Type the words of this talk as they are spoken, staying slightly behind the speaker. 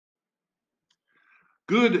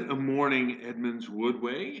Good morning, Edmonds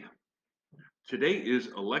Woodway. Today is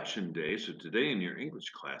election day, so today in your English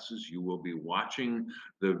classes, you will be watching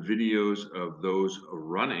the videos of those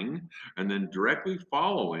running, and then directly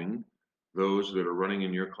following those that are running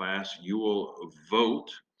in your class, you will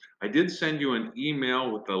vote. I did send you an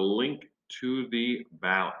email with a link to the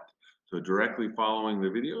ballot. So directly following the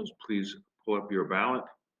videos, please pull up your ballot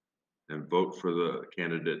and vote for the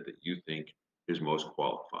candidate that you think is most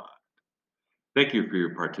qualified. Thank you for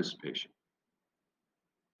your participation.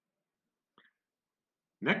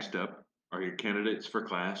 Next up are your candidates for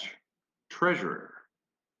class treasurer.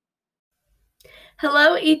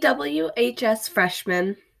 Hello, EWHS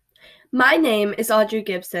freshmen. My name is Audrey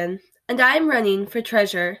Gibson, and I am running for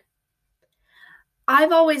treasurer.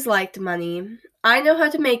 I've always liked money. I know how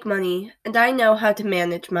to make money, and I know how to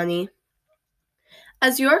manage money.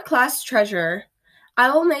 As your class treasurer, I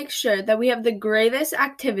will make sure that we have the greatest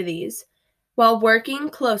activities while working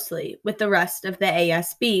closely with the rest of the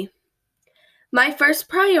ASB. My first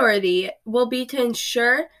priority will be to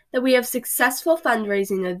ensure that we have successful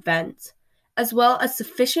fundraising events, as well as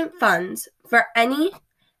sufficient funds for any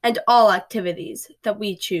and all activities that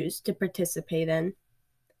we choose to participate in.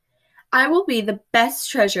 I will be the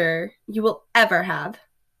best treasurer you will ever have.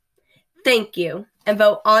 Thank you, and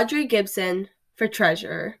vote Audrey Gibson for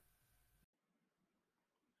treasurer.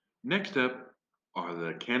 Next up are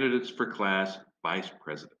the candidates for class vice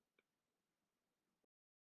president.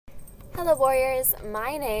 Hello Warriors,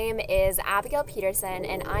 my name is Abigail Peterson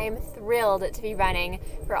and I am thrilled to be running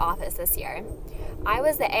for office this year. I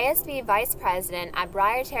was the ASB Vice President at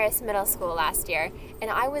Briar Terrace Middle School last year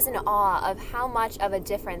and I was in awe of how much of a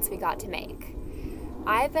difference we got to make.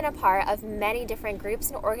 I've been a part of many different groups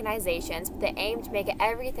and organizations that aim to make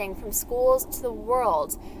everything from schools to the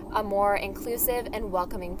world a more inclusive and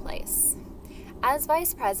welcoming place. As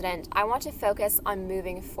Vice President, I want to focus on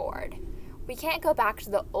moving forward. We can't go back to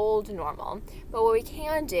the old normal, but what we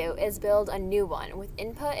can do is build a new one with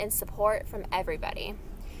input and support from everybody.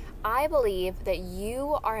 I believe that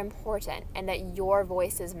you are important and that your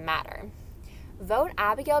voices matter. Vote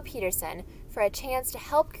Abigail Peterson for a chance to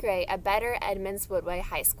help create a better Edmonds Woodway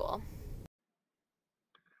High School.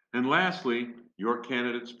 And lastly, your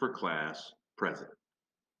candidates for class president.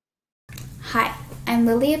 Hi, I'm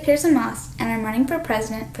Lilia Pearson Moss, and I'm running for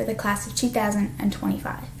president for the class of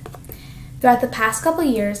 2025. Throughout the past couple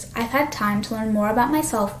years, I've had time to learn more about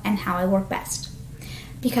myself and how I work best.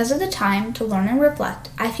 Because of the time to learn and reflect,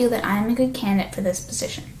 I feel that I am a good candidate for this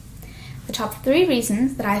position. The top 3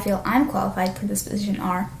 reasons that I feel I'm qualified for this position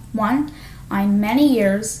are: 1, my many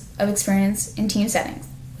years of experience in team settings,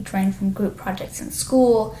 which range from group projects in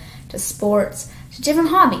school, to sports, to different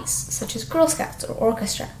hobbies, such as Girl Scouts or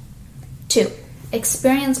orchestra. 2,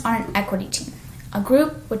 experience on an equity team, a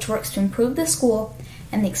group which works to improve the school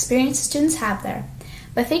and the experience students have there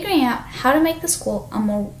by figuring out how to make the school a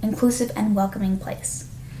more inclusive and welcoming place.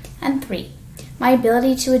 And 3, my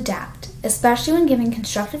ability to adapt, especially when giving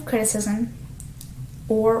constructive criticism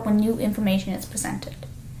or when new information is presented.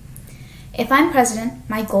 If I'm president,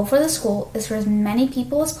 my goal for the school is for as many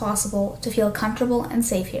people as possible to feel comfortable and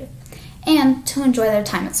safe here, and to enjoy their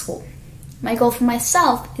time at school. My goal for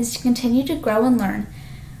myself is to continue to grow and learn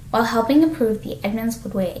while helping improve the Edmonds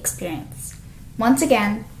Woodway experience. Once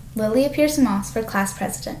again, Lilia Pearson Moss for class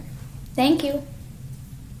president. Thank you.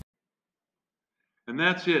 And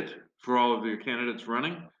that's it for all of your candidates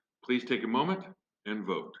running. Please take a moment and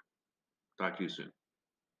vote. Talk to you soon.